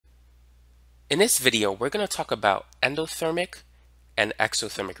In this video, we're going to talk about endothermic and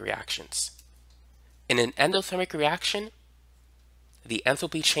exothermic reactions. In an endothermic reaction, the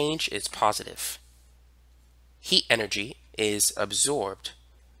enthalpy change is positive. Heat energy is absorbed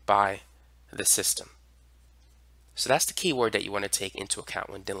by the system. So that's the key word that you want to take into account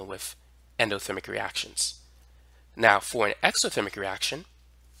when dealing with endothermic reactions. Now, for an exothermic reaction,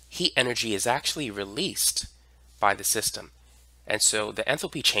 heat energy is actually released by the system. And so the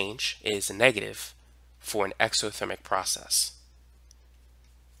enthalpy change is negative for an exothermic process.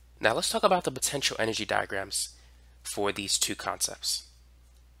 Now let's talk about the potential energy diagrams for these two concepts.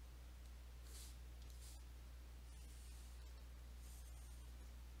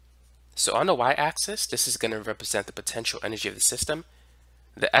 So on the y-axis, this is going to represent the potential energy of the system.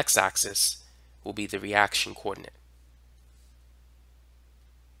 The x-axis will be the reaction coordinate.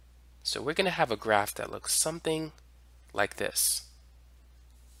 So we're going to have a graph that looks something like this.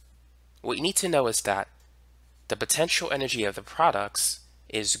 What you need to know is that the potential energy of the products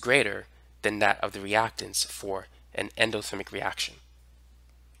is greater than that of the reactants for an endothermic reaction.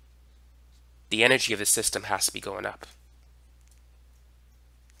 The energy of the system has to be going up.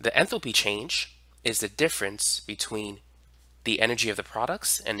 The enthalpy change is the difference between the energy of the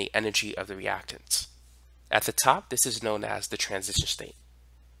products and the energy of the reactants. At the top, this is known as the transition state.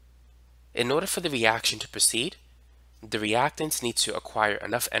 In order for the reaction to proceed, the reactants need to acquire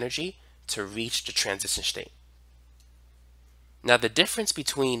enough energy to reach the transition state. Now, the difference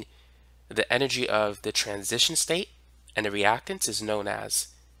between the energy of the transition state and the reactants is known as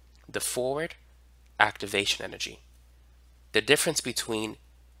the forward activation energy. The difference between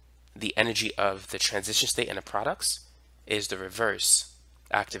the energy of the transition state and the products is the reverse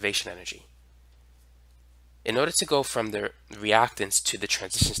activation energy. In order to go from the reactants to the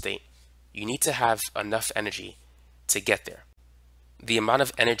transition state, you need to have enough energy to get there. The amount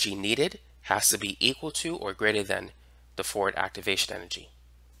of energy needed has to be equal to or greater than the forward activation energy.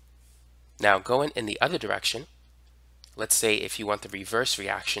 Now, going in the other direction, let's say if you want the reverse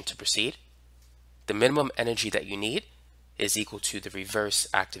reaction to proceed, the minimum energy that you need is equal to the reverse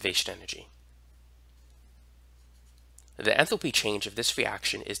activation energy. The enthalpy change of this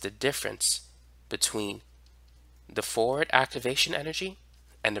reaction is the difference between the forward activation energy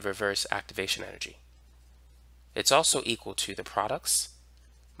and the reverse activation energy. It's also equal to the products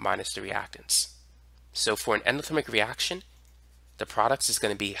minus the reactants. So for an endothermic reaction, the products is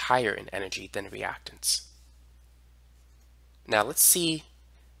going to be higher in energy than the reactants. Now let's see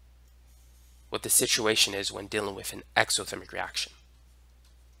what the situation is when dealing with an exothermic reaction.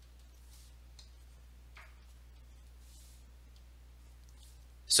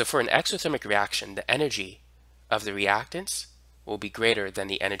 So for an exothermic reaction, the energy of the reactants will be greater than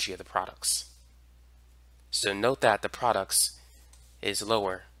the energy of the products. So note that the products is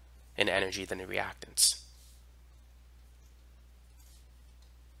lower in energy than the reactants.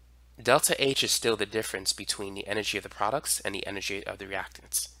 Delta H is still the difference between the energy of the products and the energy of the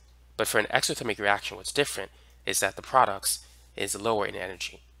reactants. But for an exothermic reaction, what's different is that the products is lower in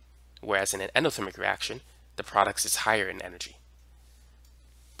energy, whereas in an endothermic reaction, the products is higher in energy.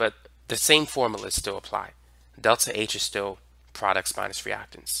 But the same formulas still apply. Delta H is still products minus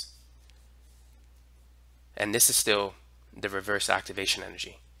reactants. And this is still the reverse activation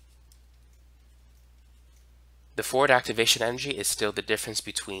energy. The forward activation energy is still the difference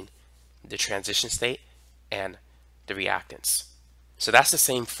between the transition state and the reactants. So that's the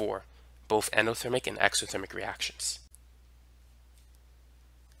same for both endothermic and exothermic reactions.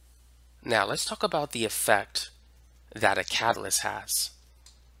 Now let's talk about the effect that a catalyst has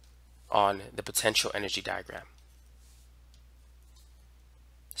on the potential energy diagram.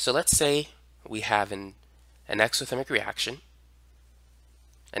 So let's say we have an exothermic reaction,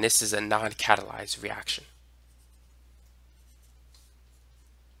 and this is a non-catalyzed reaction.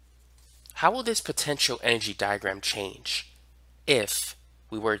 How will this potential energy diagram change if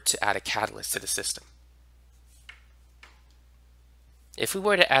we were to add a catalyst to the system? If we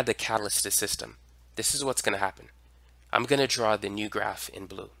were to add the catalyst to the system, this is what's going to happen. I'm going to draw the new graph in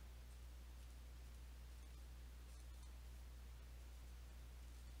blue.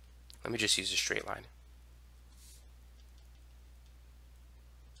 Let me just use a straight line.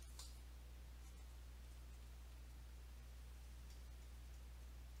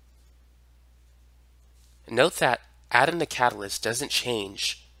 Note that adding the catalyst doesn't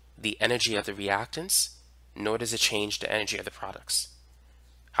change the energy of the reactants, nor does it change the energy of the products.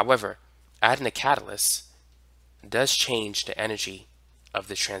 However, adding a catalyst does change the energy of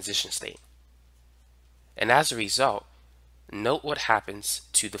the transition state. And as a result, note what happens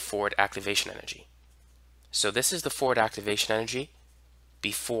to the forward activation energy. So this is the forward activation energy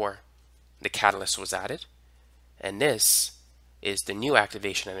before the catalyst was added, and this is the new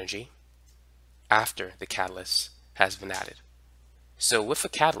activation energy after the catalyst has been added. So with a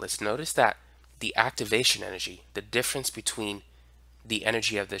catalyst, notice that the activation energy, the difference between the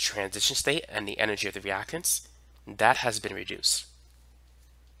energy of the transition state and the energy of the reactants, that has been reduced.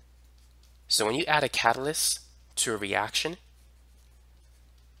 So when you add a catalyst to a reaction,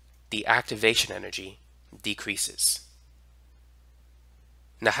 the activation energy decreases.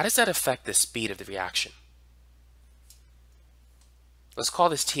 Now, how does that affect the speed of the reaction? Let's call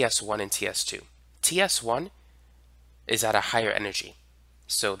this TS1 and TS2. TS1 is at a higher energy,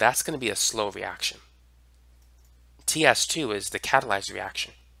 so that's going to be a slow reaction. TS2 is the catalyzed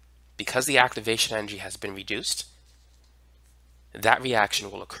reaction. Because the activation energy has been reduced, that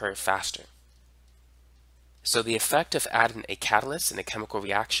reaction will occur faster. So the effect of adding a catalyst in a chemical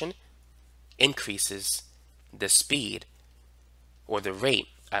reaction increases the speed or the rate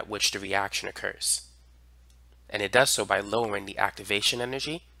at which the reaction occurs. And it does so by lowering the activation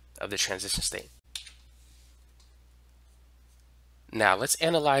energy of the transition state. Now let's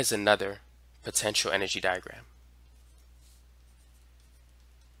analyze another potential energy diagram.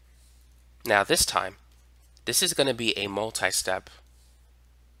 Now this time, this is going to be a multi-step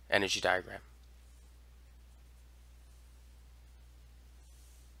energy diagram.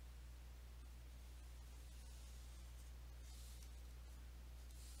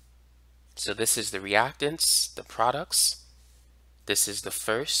 So this is the reactants, the products, this is the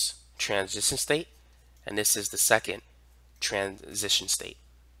first transition state, and this is the second transition state.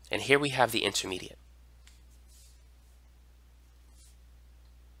 And here we have the intermediate.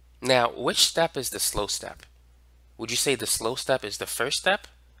 Now, which step is the slow step? Would you say the slow step is the first step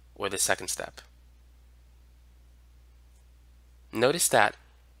or the second step? Notice that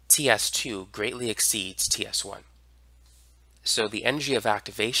TS2 greatly exceeds TS1. So the energy of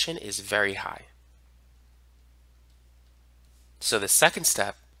activation is very high. So the second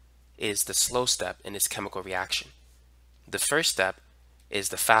step is the slow step in this chemical reaction. The first step is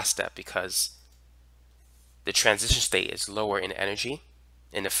the fast step because the transition state is lower in energy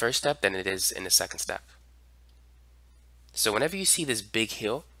in the first step than it is in the second step. So whenever you see this big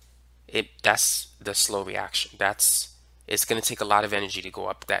hill, that's the slow reaction. It's going to take a lot of energy to go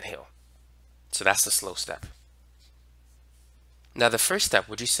up that hill. So that's the slow step. Now the first step,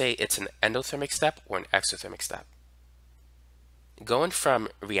 would you say it's an endothermic step or an exothermic step? Going from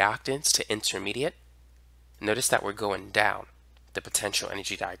reactants to intermediate, notice that we're going down the potential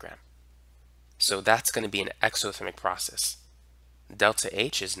energy diagram. So that's going to be an exothermic process. Delta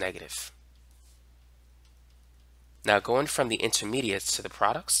H is negative. Now going from the intermediates to the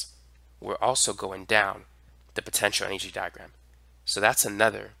products, we're also going down the potential energy diagram. So that's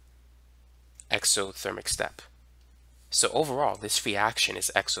another exothermic step. So overall, this reaction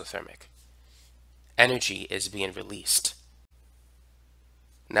is exothermic. Energy is being released.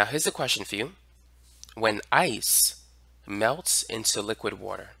 Now here's a question for you. When ice melts into liquid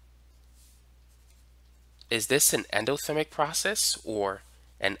water, is this an endothermic process or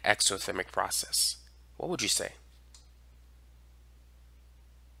an exothermic process? What would you say?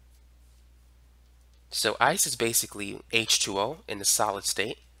 So ice is basically H2O in the solid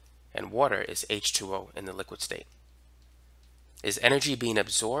state, and water is H2O in the liquid state. Is energy being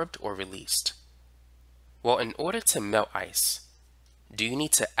absorbed or released? Well, in order to melt ice, do you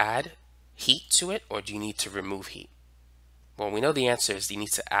need to add heat to it or do you need to remove heat? Well, we know the answer is you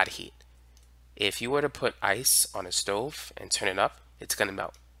need to add heat. If you were to put ice on a stove and turn it up, it's going to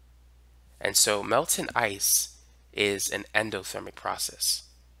melt. And so melting ice is an endothermic process.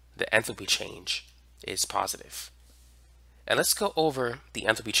 The enthalpy change is positive. And let's go over the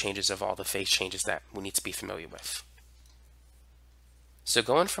enthalpy changes of all the phase changes that we need to be familiar with. So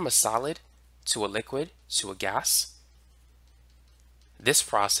going from a solid to a liquid to a gas, this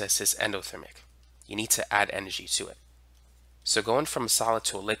process is endothermic. You need to add energy to it. So going from a solid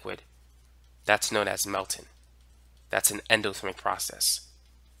to a liquid, that's known as melting. That's an endothermic process.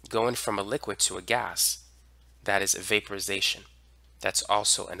 Going from a liquid to a gas, that is vaporization. That's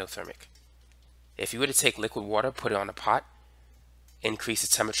also endothermic. If you were to take liquid water, put it on a pot, increase the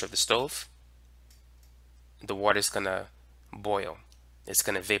temperature of the stove, the water is going to boil. It's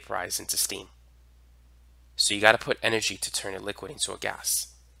going to vaporize into steam. So you got to put energy to turn a liquid into a gas.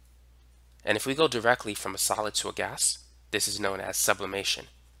 And if we go directly from a solid to a gas, this is known as sublimation.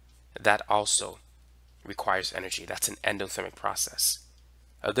 That also requires energy. That's an endothermic process.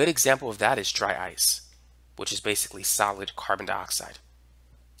 A good example of that is dry ice, which is basically solid carbon dioxide.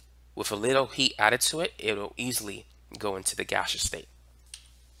 With a little heat added to it, it will easily go into the gaseous state.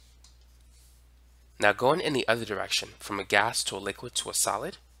 Now going in the other direction, from a gas to a liquid to a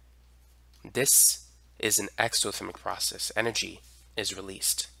solid, This is an exothermic process. Energy is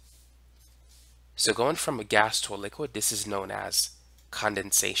released. So going from a gas to a liquid, this is known as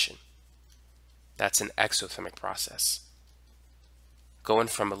condensation. That's an exothermic process. Going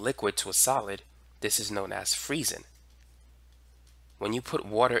from a liquid to a solid, this is known as freezing. When you put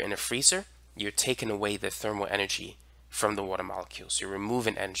water in a freezer, you're taking away the thermal energy from the water molecules. You're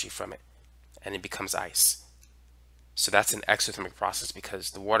removing energy from it, and it becomes ice. So that's an exothermic process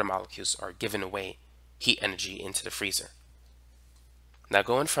because the water molecules are giving away heat energy into the freezer. Now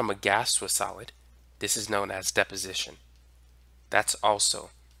going from a gas to a solid, this is known as deposition. That's also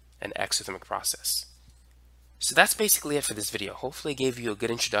an exothermic process. So that's basically it for this video. Hopefully it gave you a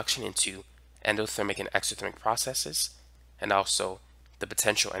good introduction into endothermic and exothermic processes and also the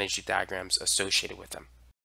potential energy diagrams associated with them.